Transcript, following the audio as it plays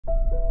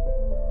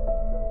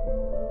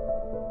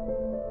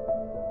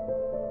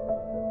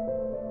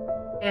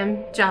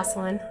I'm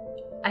Jocelyn.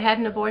 I had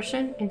an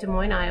abortion in Des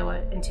Moines,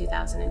 Iowa in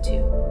 2002.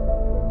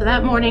 So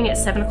that morning at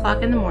 7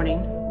 o'clock in the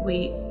morning,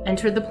 we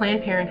entered the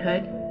Planned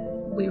Parenthood.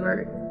 We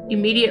were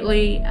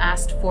immediately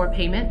asked for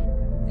payment.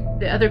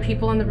 The other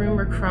people in the room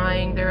were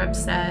crying, they're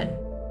upset.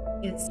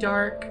 It's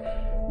dark,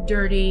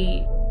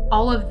 dirty.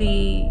 All of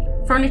the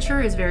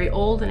furniture is very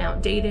old and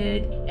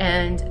outdated,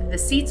 and the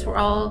seats were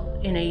all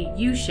in a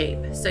U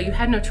shape, so you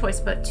had no choice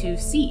but to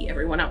see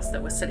everyone else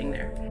that was sitting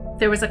there.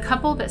 There was a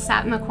couple that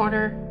sat in the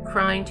corner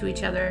crying to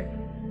each other.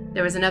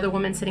 There was another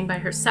woman sitting by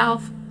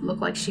herself,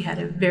 looked like she had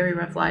a very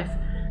rough life.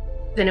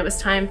 Then it was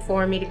time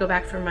for me to go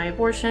back for my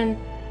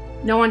abortion.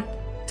 No one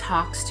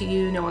talks to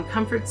you, no one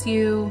comforts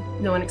you,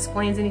 no one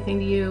explains anything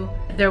to you.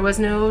 There was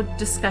no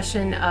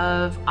discussion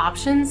of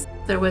options.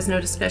 There was no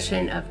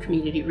discussion of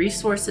community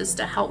resources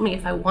to help me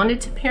if I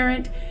wanted to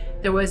parent.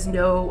 There was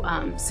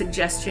no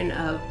suggestion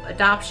of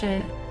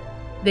adoption.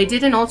 They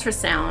did an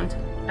ultrasound.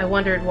 I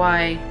wondered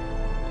why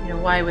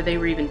were they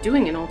even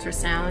doing an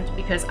ultrasound,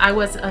 because I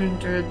was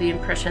under the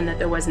impression that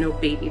there was no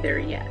baby there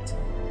yet.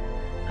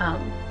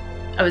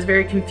 I was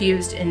very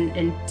confused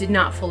and did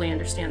not fully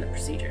understand the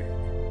procedure.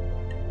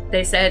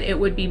 They said it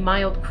would be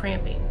mild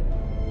cramping.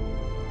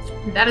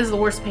 That is the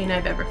worst pain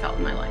I've ever felt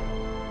in my life.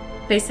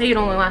 They say it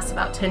only lasts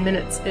about 10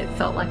 minutes. It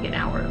felt like an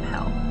hour of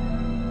hell.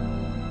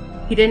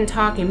 He didn't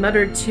talk. He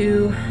muttered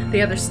to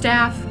the other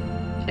staff,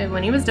 and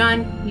when he was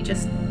done, he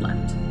just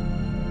left.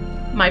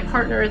 My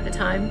partner at the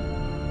time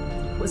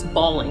was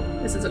bawling.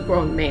 This is a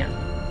grown man,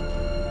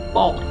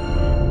 bawling.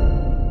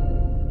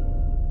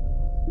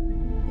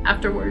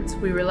 Afterwards,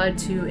 we were led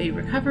to a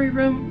recovery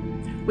room,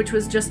 which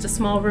was just a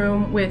small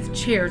room with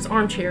chairs,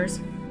 armchairs,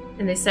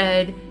 and they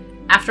said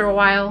after a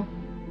while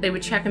they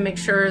would check and make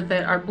sure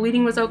that our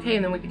bleeding was okay,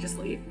 and then we could just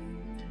leave.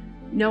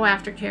 No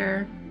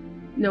aftercare,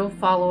 no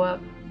follow-up.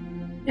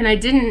 And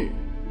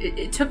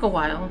it took a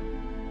while,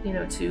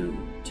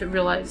 to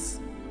realize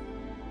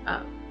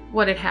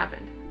what had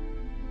happened.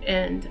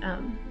 And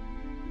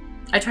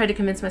I tried to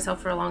convince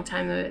myself for a long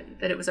time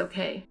that it was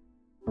okay.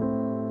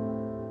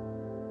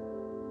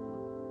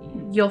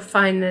 You'll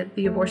find that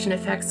the abortion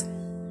affects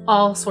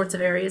all sorts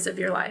of areas of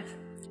your life.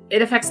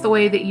 It affects the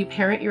way that you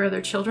parent your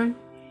other children.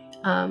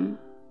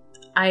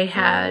 I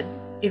had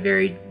a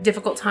very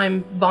difficult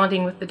time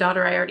bonding with the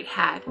daughter I already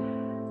had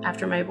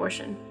after my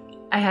abortion.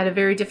 I had a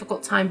very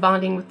difficult time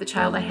bonding with the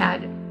child I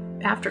had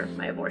after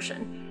my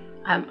abortion.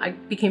 I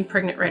became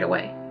pregnant right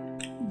away.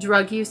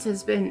 Drug use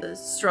has been a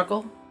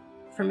struggle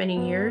for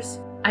many years.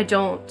 I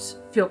don't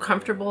feel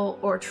comfortable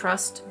or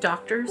trust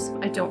doctors.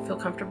 I don't feel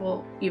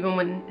comfortable even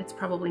when it's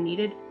probably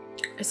needed.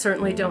 I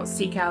certainly don't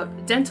seek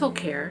out dental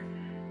care,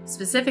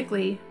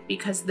 specifically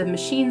because the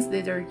machines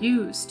that are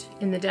used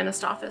in the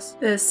dentist office,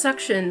 the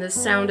suction, the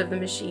sound of the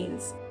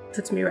machines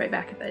puts me right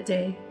back at that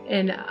day.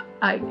 And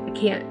I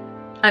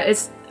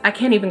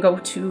can't even go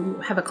to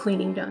have a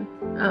cleaning done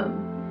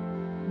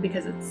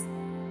because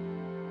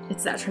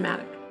it's that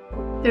traumatic.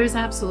 There's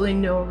absolutely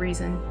no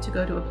reason to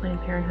go to a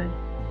Planned Parenthood.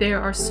 There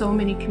are so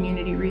many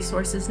community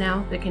resources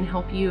now that can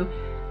help you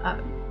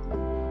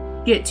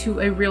get to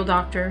a real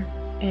doctor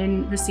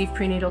and receive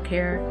prenatal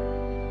care.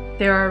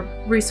 There are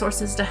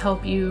resources to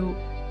help you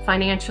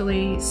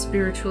financially,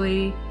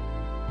 spiritually,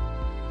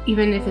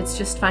 even if it's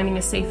just finding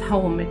a safe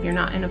home if you're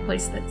not in a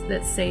place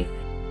that's safe.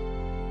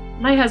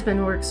 My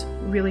husband works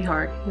really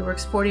hard. He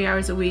works 40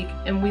 hours a week,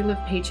 and we live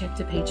paycheck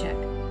to paycheck.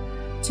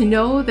 To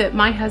know that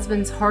my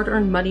husband's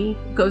hard-earned money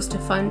goes to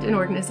fund an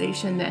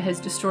organization that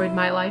has destroyed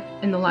my life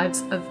and the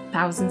lives of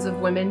thousands of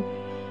women,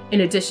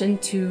 in addition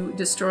to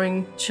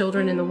destroying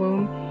children in the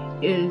womb,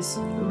 is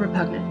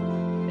repugnant,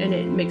 and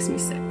it makes me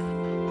sick.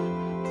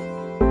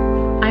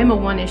 I am a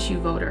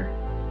one-issue voter.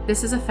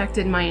 This has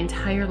affected my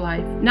entire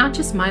life, not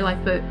just my life,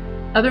 but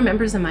other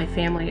members of my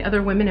family,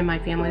 other women in my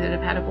family that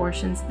have had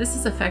abortions. This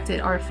has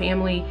affected our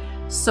family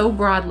so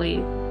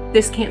broadly,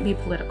 this can't be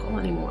political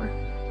anymore.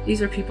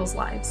 These are people's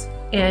lives.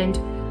 And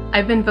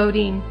I've been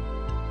voting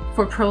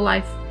for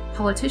pro-life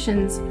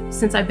politicians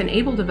since I've been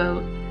able to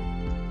vote,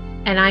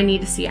 and I need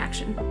to see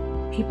action.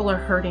 People are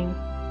hurting.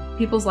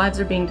 People's lives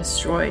are being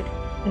destroyed.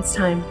 It's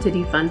time to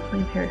defund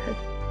Planned Parenthood.